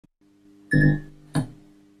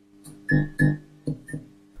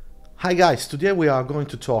Hi guys, today we are going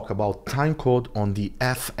to talk about timecode on the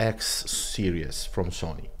FX series from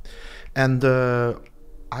Sony. And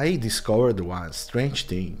I discovered one strange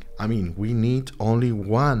thing. I mean, we need only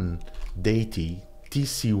one Deity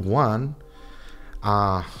TC1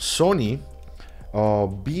 Sony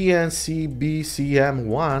BNC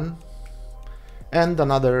BCM1 and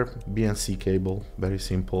another BNC cable, very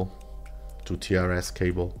simple, 2 TRS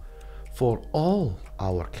cable for all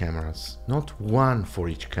our cameras, not one for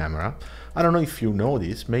each camera. I don't know if you know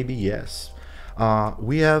this, maybe yes.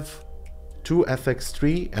 We have two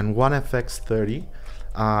FX3 and one FX30.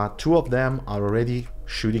 Two of them are already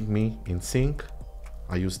shooting me in sync.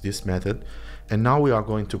 I use this method, and now we are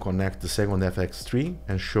going to connect the second FX3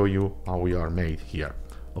 and show you how we are made here.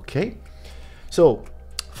 Okay, so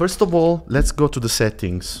first of all, let's go to the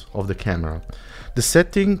settings of the camera. The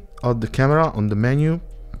setting of the camera on the menu,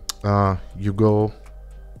 you go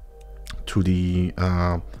to the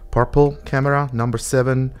purple camera, number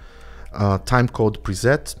 7, timecode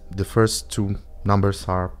preset. The first two numbers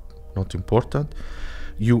are not important.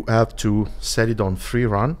 You have to set it on free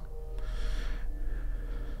run.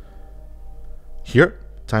 Here,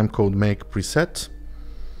 timecode make preset.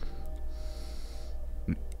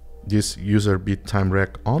 This user bit time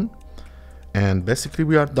rec on, and basically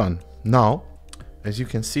we are done. Now, as you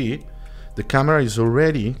can see, the camera is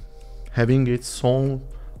already having its own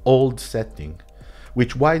old setting,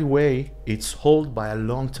 which, by the way, it's held by a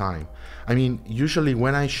long time. I mean, usually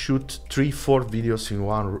when I shoot 3-4 videos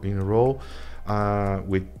in a row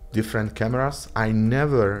with different cameras, I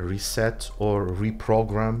never reset or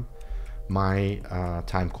reprogram my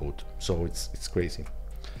timecode, so it's crazy.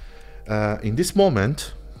 In this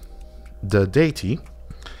moment, the Deity,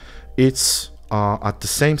 it's at the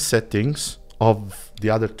same settings of the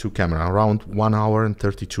other two cameras, around 1 hour and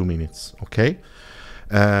 32 minutes. Okay,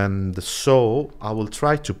 and so I will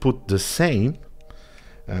try to put the same.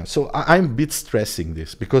 So I'm a bit stressing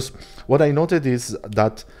this because what I noted is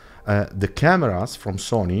that the cameras from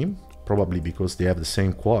Sony, probably because they have the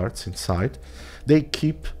same quartz inside, they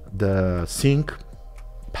keep the sync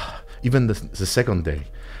even the second day.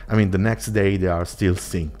 I mean, the next day they are still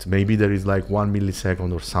synced. Maybe there is like 1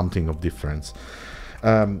 millisecond or something of difference,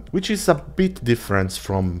 which is a bit different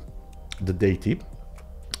from the Deity.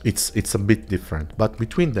 It's a bit different, but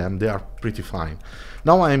between them they are pretty fine.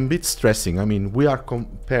 Now I'm a bit stressing. I mean, we are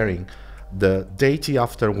comparing the Deity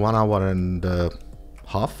after 1 hour and a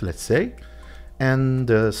half, let's say, and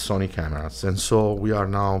the Sony cameras, and so we are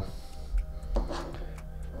now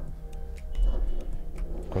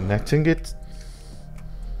connecting it.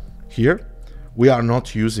 Here we are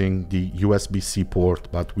not using the USB-C port,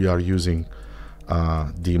 but we are using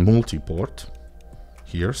the multi-port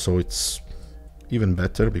here, so it's even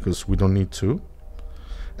better because we don't need to.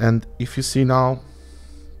 And if you see now,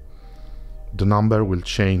 the number will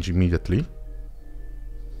change immediately.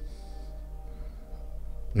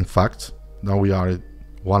 In fact, now we are at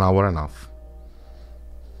 1 hour and a half,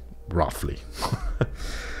 roughly.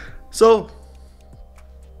 So,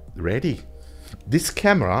 ready. This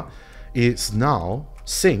camera is now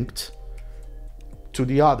synced to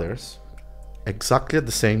the others exactly at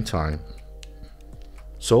the same time.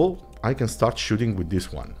 So I can start shooting with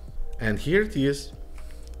this one. And here it is.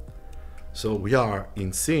 So we are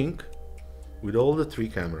in sync with all the 3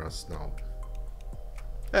 cameras now.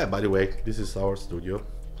 By the way, this is our studio.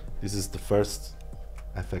 This is the first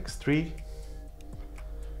FX3,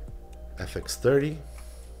 FX30,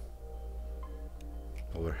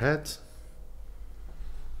 overhead,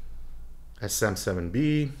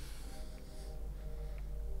 SM7B,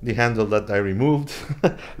 the handle that I removed,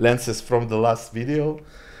 lenses from the last video,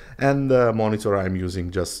 and the monitor I'm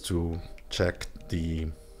using just to check the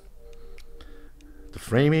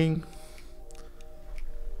framing.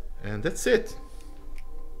 And that's it.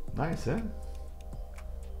 Nice, eh?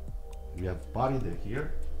 We have body there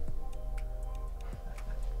here.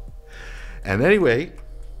 And anyway,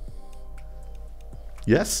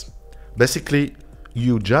 yes, basically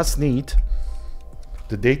you just need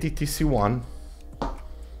the Deity TC1,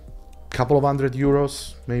 couple of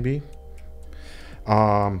 €100 maybe,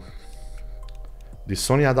 the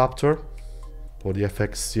Sony adapter for the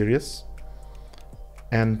FX series,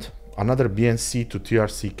 and another BNC to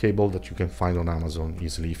TRC cable that you can find on Amazon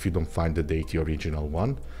easily if you don't find the Deity original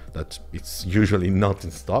one, that it's usually not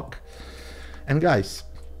in stock. And guys,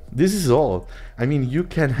 this is all. I mean, you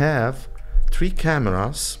can have 3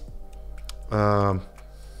 cameras,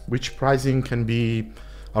 which pricing can be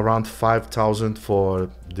around 5,000 for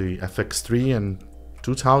the FX3 and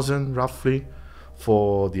 2,000 roughly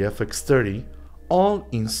for the FX30, all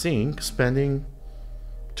in sync, spending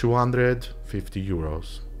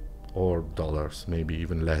 €250. or dollars, maybe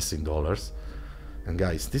even less in dollars. And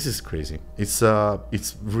guys, this is crazy. It's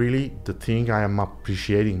really the thing I am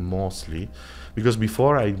appreciating mostly, because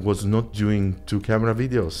before I was not doing 2 camera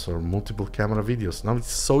videos or multiple camera videos. Now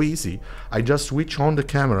it's so easy. I just switch on the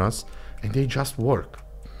cameras and they just work.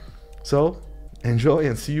 So enjoy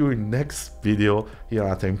and see you in next video here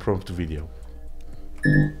at Impromptu Video.